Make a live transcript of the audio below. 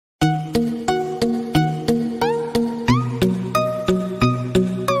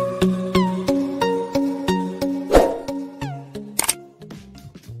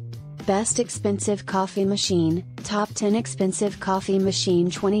expensive coffee machine, Top 10 expensive coffee machine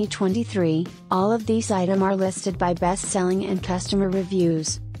 2023, all of these items are listed by best-selling and customer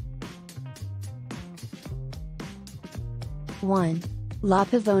reviews. 1. La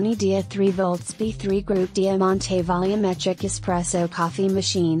Pavoni Dia 3V B3 Group Diamante Volumetric Espresso Coffee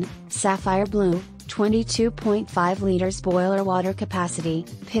Machine, Sapphire Blue, 22.5 liters boiler water capacity,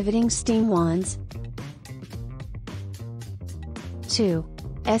 pivoting steam wands. 2.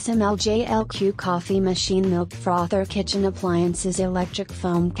 SMLJLQ Coffee Machine Milk Frother Kitchen Appliances Electric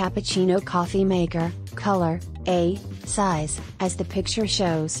Foam Cappuccino Coffee Maker, color, A, size, as the picture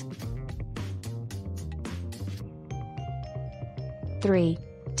shows. 3.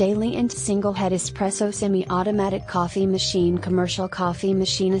 Daily and Single Head Espresso Semi-Automatic Coffee Machine Commercial Coffee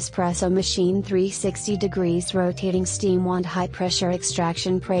Machine Espresso Machine 360 degrees Rotating Steam Wand High Pressure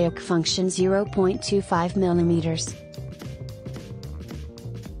Extraction Prayoke Function 0.25 mm.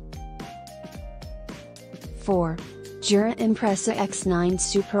 4. Jura Impressa X9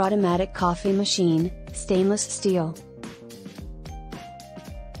 Super Automatic Coffee Machine, Stainless Steel.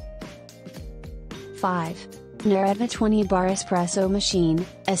 5. Nereva 20 Bar Espresso Machine,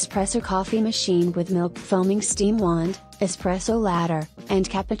 Espresso Coffee Machine with Milk Foaming Steam Wand, Espresso Ladder, and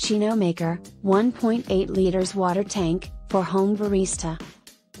Cappuccino Maker, 1.8 liters water tank, for home barista.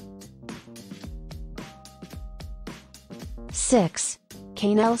 6.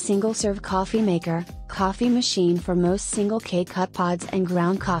 Canel Single Serve Coffee Maker, Coffee Machine for most single K-Cup pods and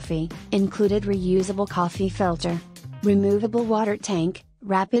ground coffee, included reusable coffee filter. Removable water tank,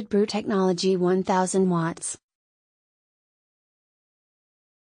 Rapid Brew Technology 1000 watts.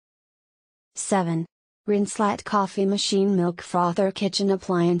 7. Rinslat Coffee Machine Milk Frother Kitchen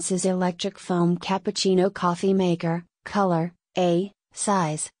Appliances Electric Foam Cappuccino Coffee Maker, color, A,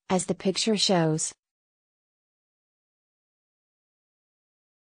 size, as the picture shows.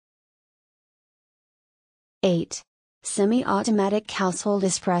 8. Semi-Automatic Household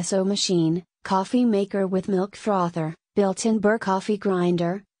Espresso Machine, Coffee Maker with Milk Frother, Built-in Burr Coffee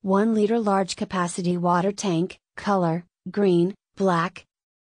Grinder, 1 liter Large Capacity Water Tank, color, green, black.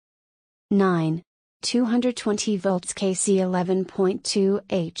 9. 220 volts KC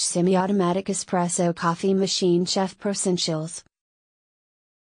 11.2H Semi-Automatic Espresso Coffee Machine Chef Pro Essentials.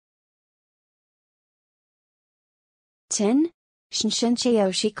 10.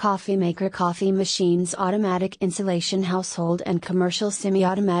 Shinshinchayoshi Coffee Maker Coffee Machines Automatic Insulation Household and Commercial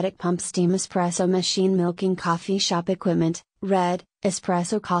Semi-Automatic Pump Steam Espresso Machine Milking Coffee Shop Equipment, red,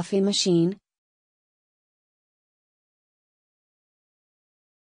 Espresso Coffee Machine,